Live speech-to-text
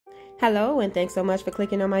Hello, and thanks so much for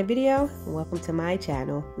clicking on my video. Welcome to my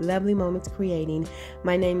channel, Lovely Moments Creating.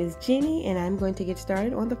 My name is Jenny, and I'm going to get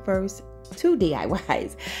started on the first 2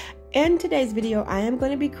 DIYs. In today's video, I am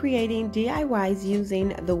going to be creating DIYs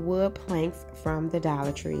using the wood planks from the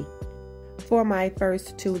Dollar Tree. For my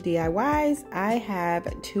first 2 DIYs, I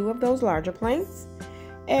have 2 of those larger planks,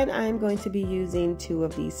 and I'm going to be using 2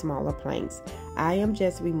 of these smaller planks. I am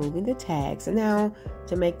just removing the tags. Now,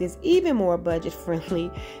 to make this even more budget friendly,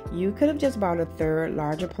 you could have just bought a 3rd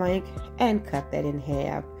larger plank and cut that in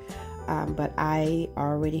half. But I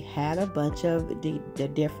already had a bunch of the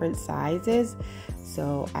different sizes,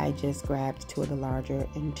 so I just grabbed 2 of the larger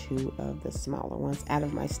and 2 of the smaller ones out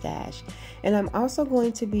of my stash. And I'm also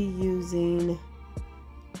going to be using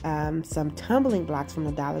some tumbling blocks from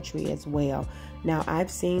the Dollar Tree as well. Now, I've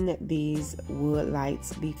seen these wood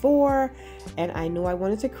lights before, and I knew I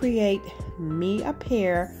wanted to create me a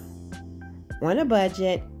pair on a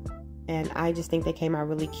budget, and I just think they came out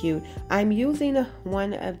really cute. I'm using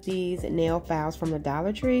one of these nail files from the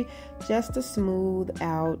Dollar Tree just to smooth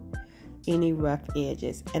out any rough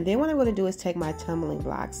edges. And then what I'm going to do is take my tumbling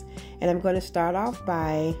blocks, and I'm going to start off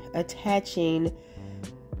by attaching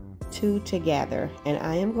 2 together, and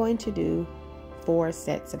I am going to do 4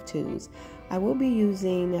 sets of 2s. I will be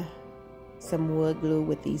using some wood glue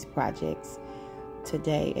with these projects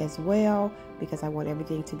today as well because I want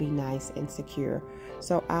everything to be nice and secure.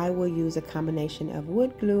 So I will use a combination of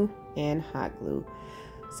wood glue and hot glue.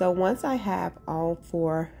 So once I have all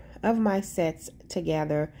 4 of my sets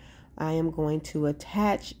together, I am going to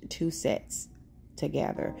attach 2 sets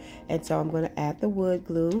together. And so I'm going to add the wood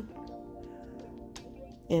glue,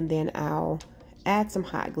 and then I'll add some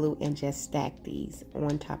hot glue and just stack these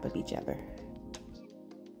on top of each other.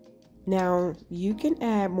 Now, you can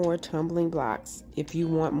add more tumbling blocks if you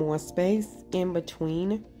want more space in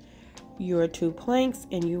between your 2 planks,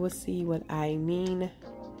 and you will see what I mean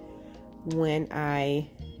when I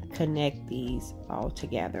connect these all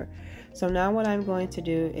together. So now what I'm going to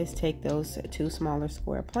do is take those 2 smaller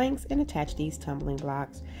square planks and attach these tumbling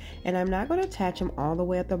blocks. And I'm not going to attach them all the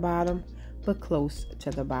way at the bottom, but close to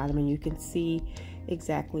the bottom, and you can see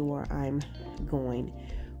exactly where I'm going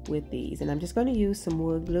with these. And I'm just going to use some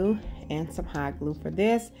wood glue and some hot glue for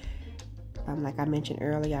this. Like I mentioned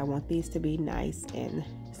earlier, I want these to be nice and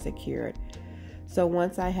secured. So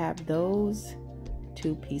once I have those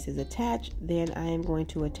 2 pieces attached, then I am going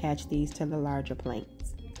to attach these to the larger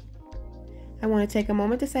planks. I want to take a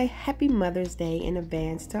moment to say Happy Mother's Day in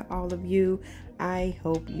advance to all of you. I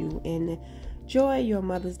hope you enjoy your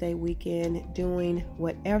Mother's Day weekend doing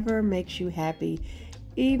whatever makes you happy,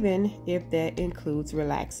 even if that includes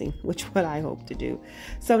relaxing, which what I hope to do.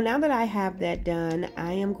 So now that I have that done,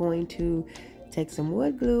 I am going to take some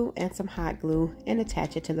wood glue and some hot glue and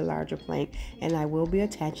attach it to the larger plank. And I will be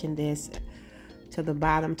attaching this to the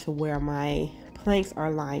bottom to where my planks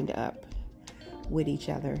are lined up with each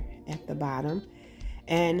other at the bottom.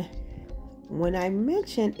 And when I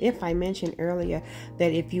mentioned earlier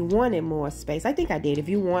that if you wanted more space, I think I did, if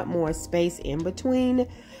you want more space in between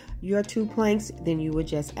your 2 planks, then you would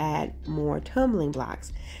just add more tumbling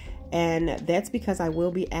blocks. And that's because I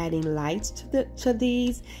will be adding lights to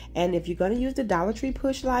these. And if you're going to use the Dollar Tree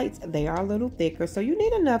push lights, they are a little thicker, so you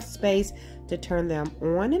need enough space to turn them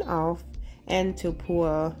on and off and to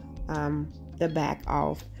pull the back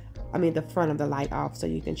off. The front of the light off, so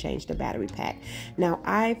you can change the battery pack. Now,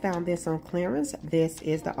 I found this on clearance. This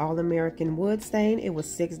is the All-American Wood Stain. It was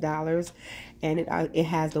 $6, and it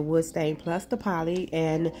has the wood stain plus the poly,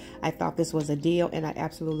 and I thought this was a deal, and I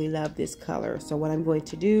absolutely love this color. So what I'm going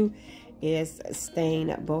to do is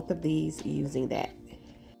stain both of these using that.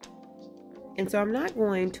 And so I'm not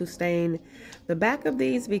going to stain the back of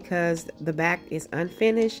these because the back is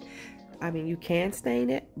unfinished. You can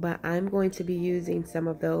stain it, but I'm going to be using some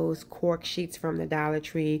of those cork sheets from the Dollar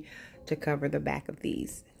Tree to cover the back of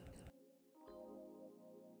these.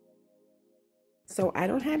 So I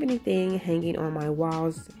don't have anything hanging on my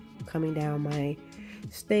walls coming down my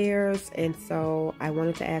stairs, and so I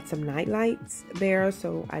wanted to add some night lights there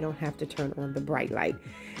so I don't have to turn on the bright light.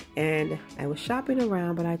 And I was shopping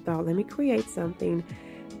around, but I thought, let me create something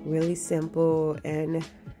really simple, and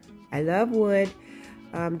I love wood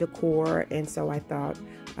decor, and so I thought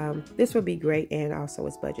this would be great, and also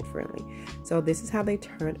it's budget friendly. So this is how they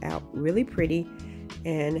turned out, really pretty.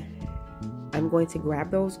 And I'm going to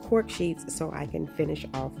grab those cork sheets so I can finish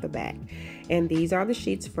off the back. And these are the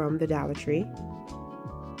sheets from the Dollar Tree.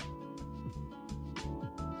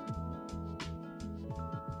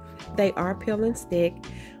 They are peel and stick,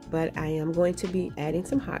 but I am going to be adding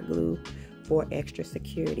some hot glue for extra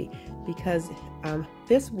security, because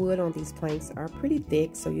this wood on these planks are pretty thick,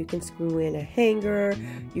 so you can screw in a hanger,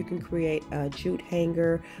 you can create a jute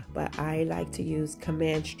hanger, but I like to use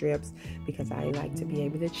command strips because I like to be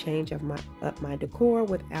able to change up my decor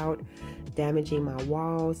without damaging my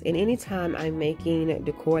walls. And anytime I'm making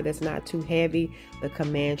decor that's not too heavy, the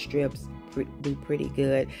command strips do pretty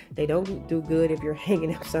good. They don't do good if you're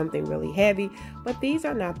hanging up something really heavy, but these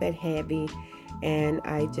are not that heavy, and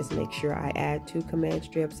I just make sure I add 2 command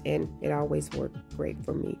strips, and it always worked great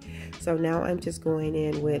for me. So now I'm just going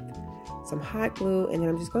in with some hot glue, and then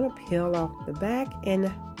I'm just going to peel off the back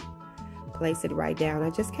and place it right down. I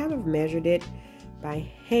just kind of measured it by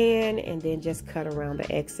hand and then just cut around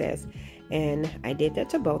the excess, and I did that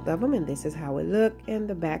to both of them, and this is how it looked, and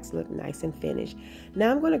the backs look nice and finished. Now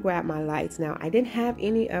I'm going to grab my lights. Now I didn't have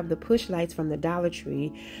any of the push lights from the Dollar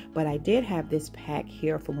Tree, but I did have this pack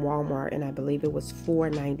here from Walmart, and I believe it was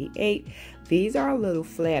 $4.98. These are a little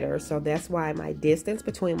flatter, so that's why my distance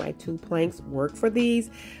between my 2 planks worked for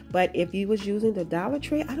these. But if you was using the Dollar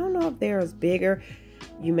Tree, I don't know if they're as bigger,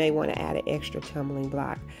 you may want to add an extra tumbling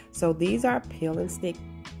block. So these are peel and stick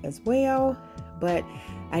as well, but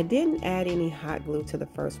I didn't add any hot glue to the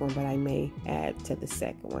first one, but I may add to the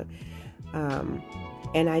second one.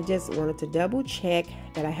 And I just wanted to double check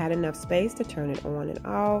that I had enough space to turn it on and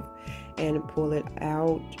off and pull it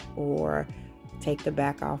out or take the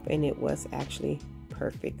back off, and it was actually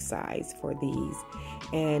perfect size for these.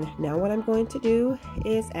 And now what I'm going to do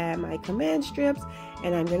is add my command strips,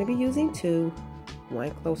 and I'm going to be using 2,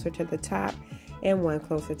 one closer to the top and one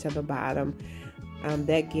closer to the bottom.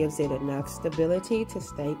 That gives it enough stability to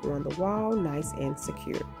stay on the wall nice and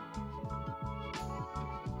secure.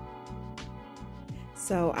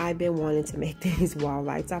 So I've been wanting to make these wall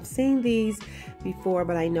lights. I've seen these before,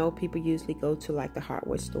 but I know people usually go to like the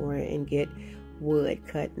hardware store and get wood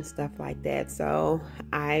cut and stuff like that. So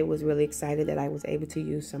I was really excited that I was able to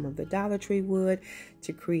use some of the Dollar Tree wood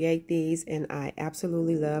to create these, and I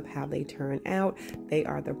absolutely love how they turn out. They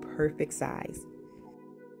are the perfect size.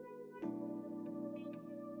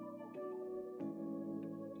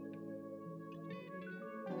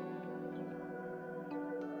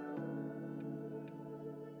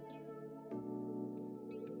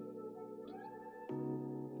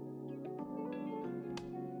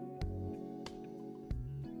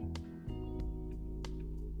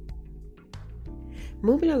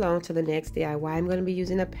 Moving along to the next DIY, I'm going to be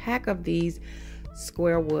using a pack of these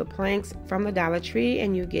square wood planks from the Dollar Tree,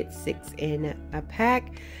 and you get 6 in a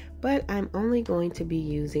pack, but I'm only going to be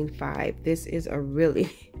using 5. This is a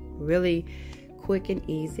really quick and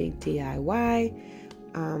easy DIY,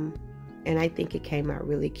 and I think it came out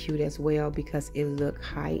really cute as well because it looked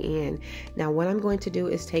high end. Now what I'm going to do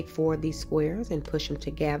is take 4 of these squares and push them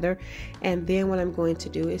together, and then what I'm going to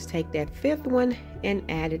do is take that 5th one and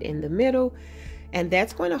add it in the middle. And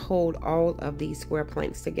that's going to hold all of these square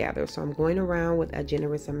planks together. So I'm going around with a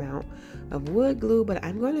generous amount of wood glue, but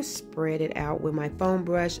I'm going to spread it out with my foam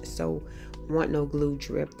brush so want no glue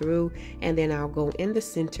drip through. And then I'll go in the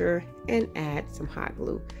center and add some hot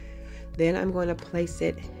glue. Then I'm going to place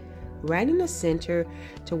it right in the center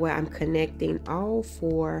to where I'm connecting all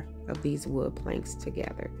 4 of these wood planks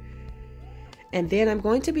together. And then I'm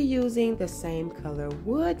going to be using the same color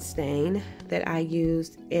wood stain that I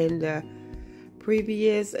used in the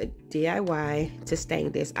previous DIY to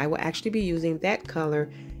stain this. I will actually be using that color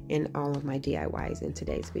in all of my DIYs in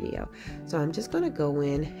today's video. So I'm just going to go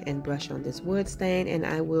in and brush on this wood stain, and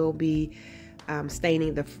I will be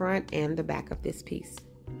staining the front and the back of this piece.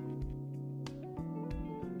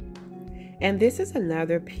 And this is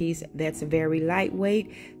another piece that's very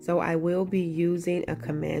lightweight, so I will be using a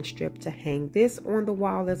command strip to hang this on the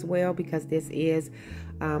wall as well, because this is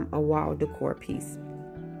a wall decor piece.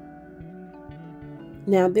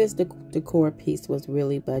 Now this decor piece was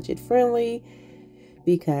really budget friendly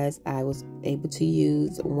because I was able to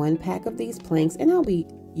use 1 pack of these planks, and I'll be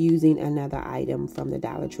using another item from the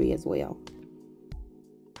Dollar Tree as well.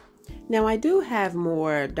 Now I do have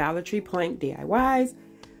more Dollar Tree plank DIYs,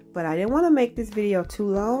 but I didn't want to make this video too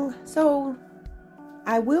long, so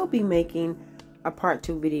I will be making a part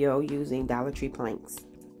 2 video using Dollar Tree planks.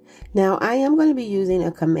 Now I am going to be using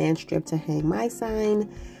a command strip to hang my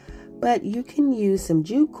sign, but you can use some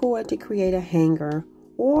jute cord to create a hanger,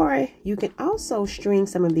 or you can also string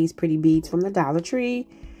some of these pretty beads from the Dollar Tree.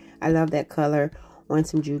 I love that color, on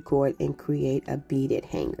some jute cord and create a beaded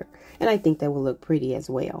hanger. And I think that will look pretty as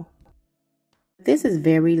well. This is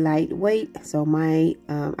very lightweight, so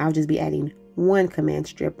I'll just be adding 1 command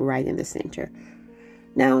strip right in the center.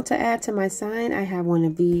 Now to add to my sign, I have one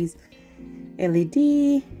of these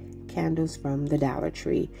LED candles from the Dollar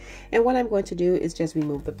Tree. And what I'm going to do is just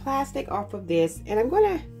remove the plastic off of this, and I'm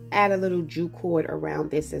going to add a little jute cord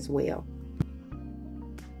around this as well.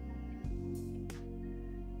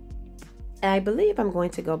 And I believe I'm going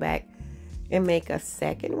to go back and make a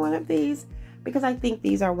second one of these, because I think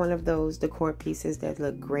these are one of those decor pieces that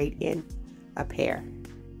look great in a pair.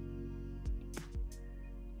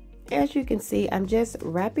 As you can see, I'm just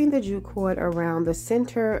wrapping the jute cord around the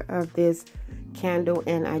center of this candle,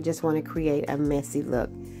 and I just want to create a messy look.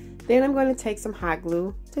 Then I'm going to take some hot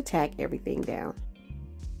glue to tack everything down.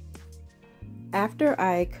 After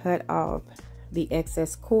I cut off the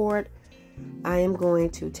excess cord, I am going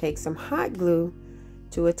to take some hot glue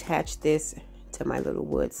to attach this to my little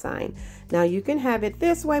wood sign. Now you can have it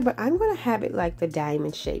this way, but I'm going to have it like the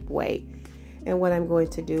diamond shape way. And what I'm going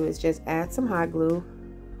to do is just add some hot glue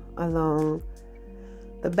along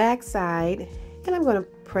the back side, and I'm going to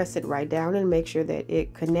press it right down and make sure that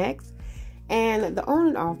it connects. And the on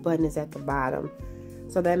and off button is at the bottom,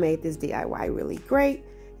 so that made this DIY really great.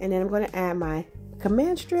 And then I'm going to add my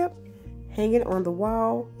command strip, hang it on the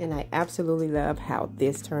wall, and I absolutely love how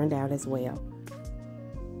this turned out as well.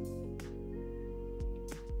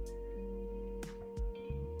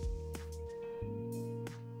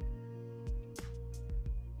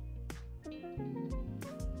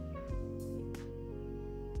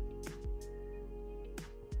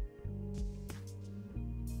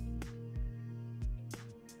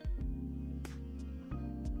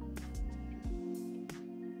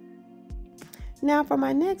 Now for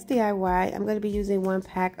my next DIY, I'm going to be using 1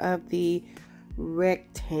 pack of the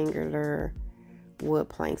rectangular wood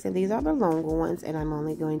planks. And these are the longer ones, and I'm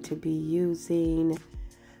only going to be using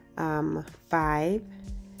 5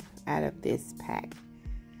 out of this pack.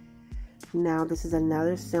 Now this is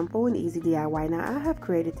another simple and easy DIY. Now I have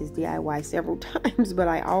created this DIY several times, but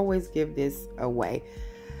I always give this away.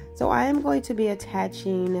 So I am going to be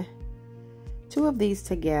attaching 2 of these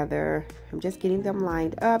together. I'm just getting them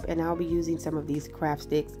lined up, and I'll be using some of these craft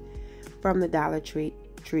sticks from the Dollar Tree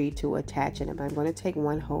to attach it. And I'm going to take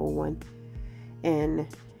 1 whole one and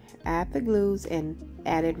add the glues and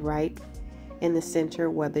add it right in the center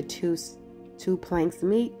where the two planks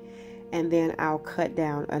meet, and then I'll cut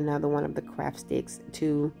down another one of the craft sticks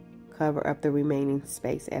to cover up the remaining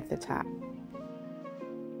space at the top.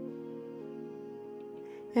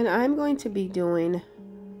 And I'm going to be doing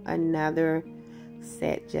another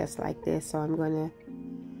set just like this, so I'm going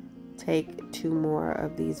to take 2 more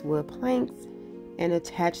of these wood planks and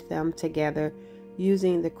attach them together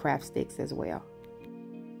using the craft sticks as well.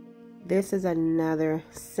 This is another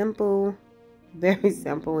simple, very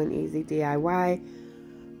simple and easy DIY,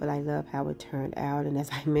 but I love how it turned out. And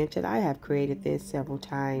as I mentioned, I have created this several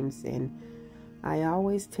times, and I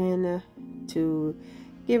always tend to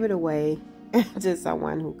give it away to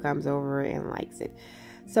someone who comes over and likes it.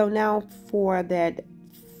 So now for that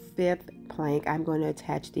 5th plank, I'm going to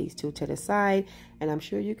attach these 2 to the side, and I'm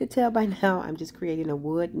sure you could tell by now I'm just creating a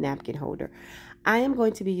wood napkin holder. I am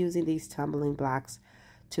going to be using these tumbling blocks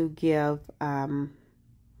to give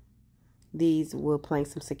these wood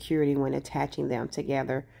planks some security when attaching them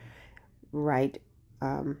together right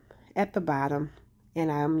at the bottom, and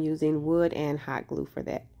I'm using wood and hot glue for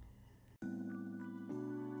that.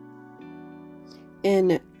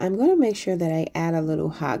 And I'm going to make sure that I add a little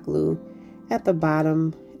hot glue at the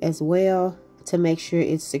bottom as well to make sure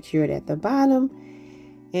it's secured at the bottom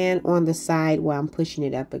and on the side while I'm pushing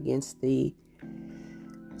it up against the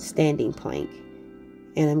standing plank.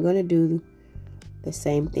 And I'm going to do the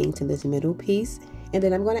same thing to this middle piece. And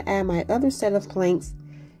then I'm going to add my other set of planks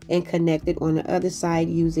and connect it on the other side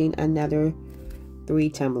using another 3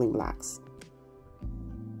 tumbling blocks.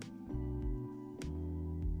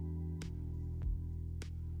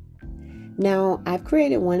 Now, I've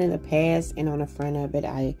created one in the past, and on the front of it,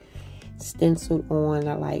 I stenciled on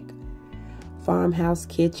a like farmhouse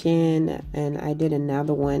kitchen, and I did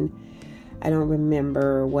another one. I don't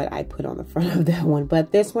remember what I put on the front of that one,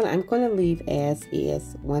 but this one I'm going to leave as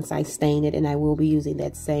is once I stain it, and I will be using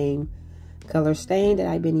that same color stain that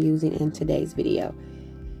I've been using in today's video.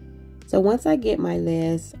 So once I get my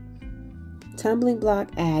last tumbling block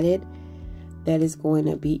added, that is going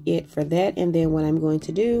to be it for that. And then what I'm going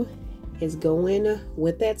to do is go in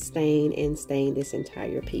with that stain and stain this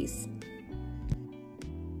entire piece.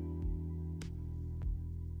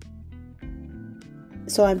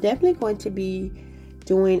 So I'm definitely going to be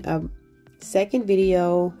doing a second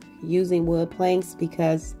video using wood planks,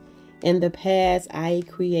 because in the past I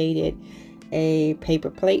created a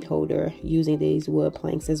paper plate holder using these wood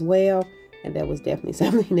planks as well, and that was definitely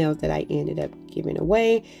something else that I ended up giving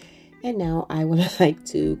away, and now I would like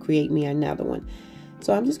to create me another one.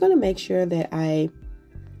 So I'm just going to make sure that I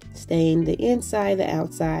stain the inside, the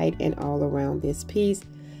outside, and all around this piece.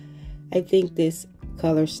 I think this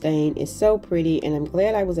color stain is so pretty, and I'm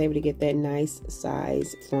glad I was able to get that nice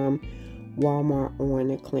size from Walmart on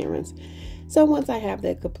the clearance. So once I have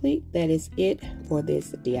that complete, that is it for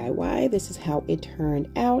this DIY. This is how it turned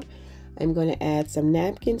out. I'm going to add some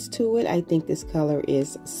napkins to it. I think this color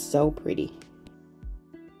is so pretty.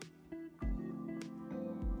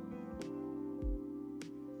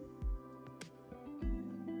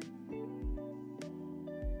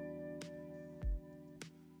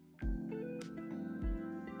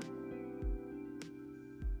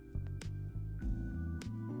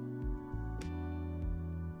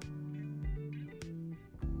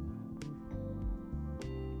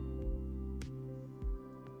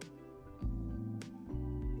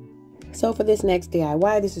 So for this next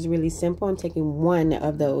DIY, this is really simple. I'm taking one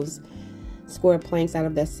of those square planks out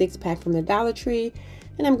of that 6-pack from the Dollar Tree,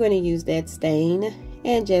 and I'm going to use that stain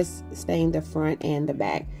and just stain the front and the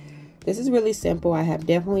back. This is really simple. I have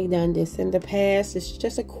definitely done this in the past. It's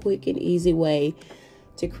just a quick and easy way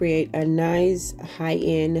to create a nice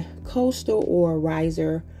high-end coaster or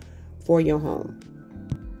riser for your home.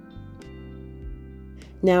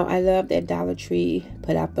 Now, I love that Dollar Tree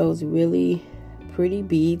put out those really pretty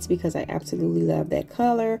beads because I absolutely love that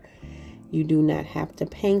color. You do not have to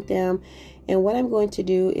paint them. And what I'm going to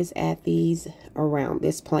do is add these around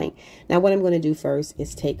this plank. Now what I'm going to do first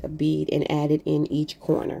is take a bead and add it in each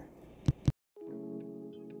corner.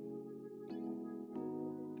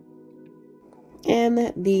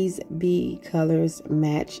 And these bead colors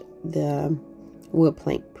match the wood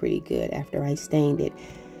plank pretty good after I stained it.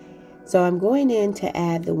 So I'm going in to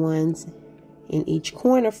add the ones in each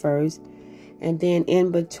corner first, and then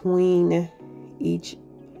in between each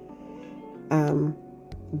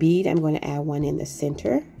bead, I'm going to add one in the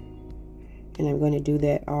center. And I'm going to do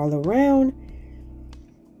that all around.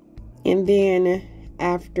 And then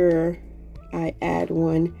after I add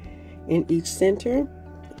one in each center,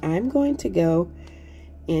 I'm going to go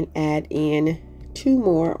and add in 2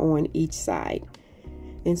 more on each side.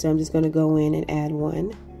 And so I'm just going to go in and add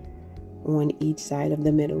one on each side of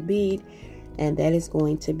the middle bead. And that is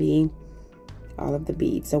going to be all of the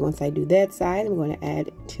beads. So once I do that side, I'm going to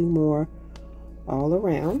add 2 more all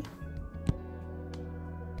around.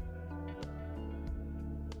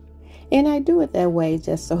 And I do it that way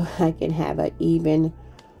just so I can have an even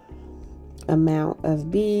amount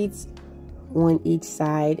of beads on each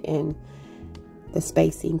side and the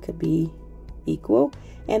spacing could be equal.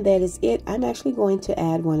 And that is it. I'm actually going to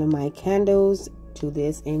add one of my candles to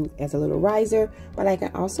this and as a little riser, but I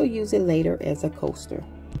can also use it later as a coaster.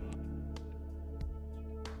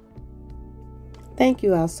 Thank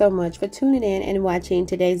you all so much for tuning in and watching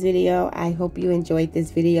today's video. I hope you enjoyed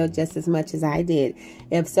this video just as much as I did.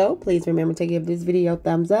 If so, please remember to give this video a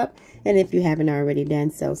thumbs up. And if you haven't already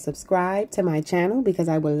done so, subscribe to my channel because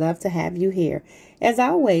I would love to have you here. As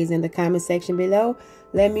always, in the comment section below,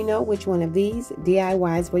 let me know which one of these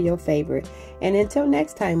DIYs were your favorite. And until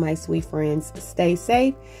next time, my sweet friends, stay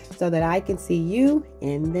safe so that I can see you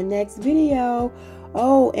in the next video.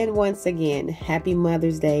 Oh, and once again, happy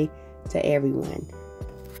Mother's Day to everyone.